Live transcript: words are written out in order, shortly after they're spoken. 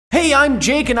Hey, I'm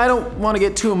Jake, and I don't want to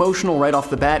get too emotional right off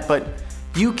the bat, but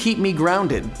you keep me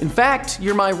grounded. In fact,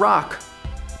 you're my rock.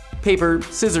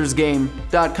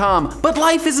 PaperScissorsGame.com. But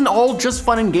life isn't all just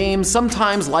fun and games.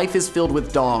 Sometimes life is filled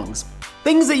with dongs.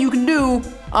 Things that you can do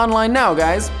online now,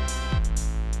 guys.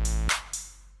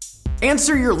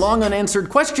 Answer your long unanswered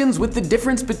questions with the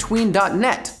difference between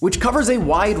 .net, which covers a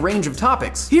wide range of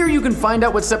topics. Here you can find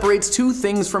out what separates two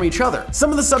things from each other.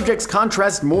 Some of the subjects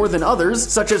contrast more than others,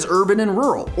 such as urban and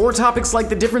rural. Or topics like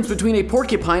the difference between a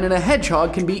porcupine and a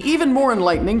hedgehog can be even more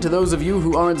enlightening to those of you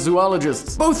who aren't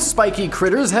zoologists. Both spiky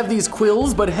critters have these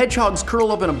quills, but hedgehogs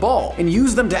curl up in a ball and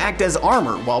use them to act as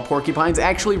armor, while porcupines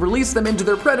actually release them into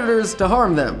their predators to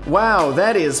harm them. Wow,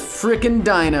 that is frickin'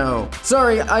 dino.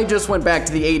 Sorry, I just went back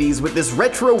to the 80s with this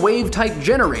retro wave type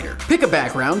generator. Pick a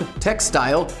background, text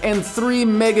style, and 3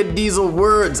 mega diesel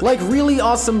words, like really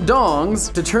awesome dongs,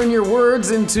 to turn your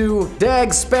words into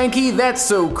dag spanky, that's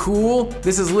so cool.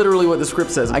 This is literally what the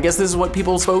script says. I guess this is what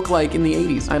people spoke like in the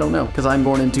 80s. I don't know, because I'm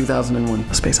born in 2001.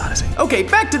 A Space Odyssey. Okay,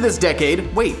 back to this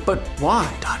decade. Wait, but why?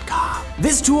 .com.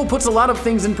 This tool puts a lot of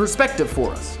things in perspective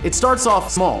for us. It starts off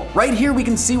small. Right here we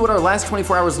can see what our last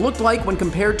 24 hours looked like when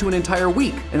compared to an entire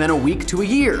week, and then a week to a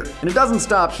year. And it doesn't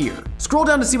stop here. Scroll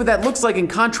down to see what that looks like in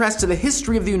contrast to the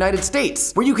history of the United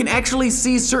States, where you can actually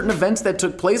see certain events that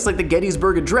took place, like the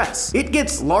Gettysburg Address. It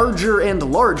gets larger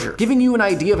and larger, giving you an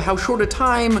idea of how short a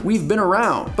time we've been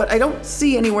around. But I don't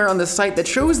see anywhere on this site that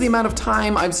shows the amount of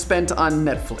time I've spent on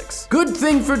Netflix. Good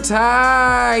thing for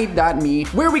Ty.me,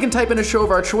 where we can type in a show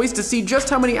of our choice to see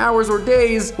just how many hours or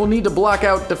days we'll need to block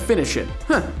out to finish it.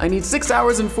 I need 6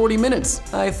 hours and 40 minutes.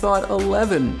 I thought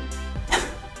 11.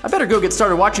 I better go get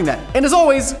started watching that. And as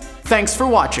always, thanks for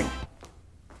watching.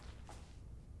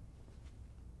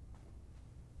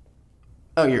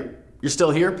 Oh, you're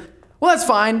still here? Well, that's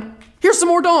fine. Here's some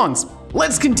more dongs.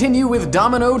 Let's continue with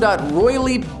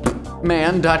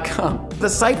domino.royallyman.com, the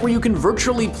site where you can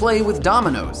virtually play with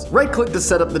dominoes. Right-click to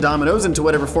set up the dominoes into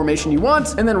whatever formation you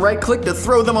want, and then right-click to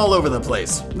throw them all over the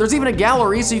place. There's even a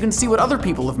gallery so you can see what other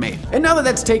people have made. And now that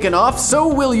that's taken off, so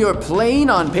will your plane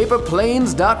on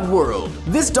paperplanes.world.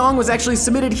 This dong was actually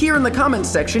submitted here in the comments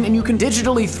section, and you can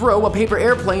digitally throw a paper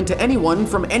airplane to anyone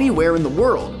from anywhere in the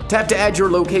world. Tap to add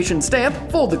your location stamp,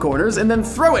 fold the corners, and then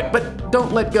throw it, but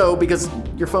don't let go because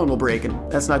your phone will break,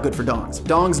 and that's not good for dongs.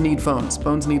 Dongs need phones.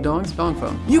 Phones need dongs? Dong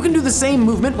phone. You can do the same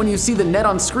movement when you see the net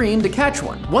on screen to catch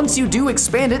one. Once you do,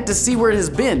 expand it to see where it has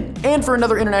been. And for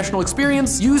another international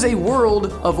experience, use a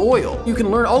world of oil. You can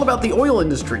learn all about the oil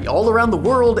industry all around the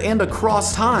world and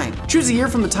across time. Choose a year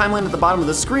from the timeline at the bottom of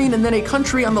the screen and then a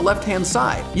country on the left-hand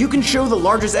side. You can show the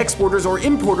largest exporters or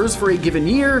importers for a given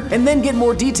year and then get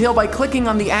more detail by clicking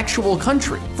on the actual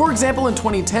country. For example, in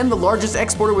 2010, the largest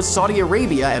exporter was Saudi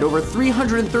Arabia at over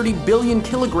 330 billion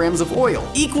kilograms of oil,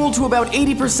 equal to about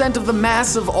 80% of the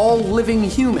mass of all living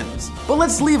humans. But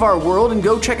let's leave our world and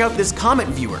go check out this Comet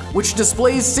Viewer, which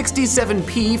displays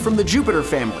 67p from the Jupiter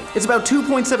family. It's about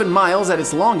 2.7 miles at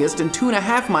its longest and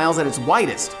 2.5 miles at its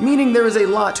widest, meaning there is a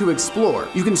lot to explore.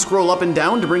 You can scroll up and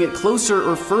down to bring it closer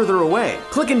or further away.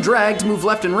 Click and drag to move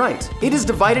left and right. It is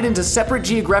divided into separate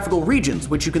geographical regions,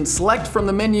 which you can select from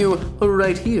the menu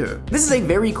right here. This is a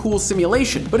very cool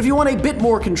simulation, but if you want a bit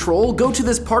more control, go to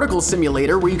this particle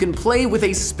simulator where you can play with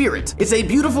a spirit. It's a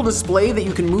beautiful display that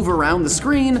you can move around the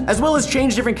screen, as well as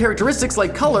change different characteristics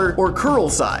like color or curl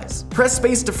size. Press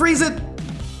space to freeze it,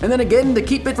 and then again to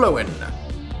keep it flowing.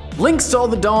 Links to all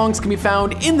the dongs can be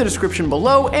found in the description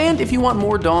below, and if you want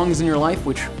more dongs in your life,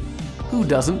 which who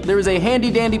doesn't, there is a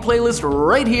handy dandy playlist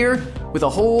right here with a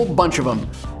whole bunch of them.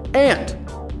 And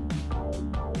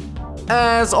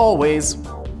as always,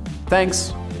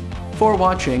 thanks for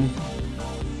watching.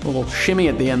 A little shimmy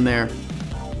at the end there.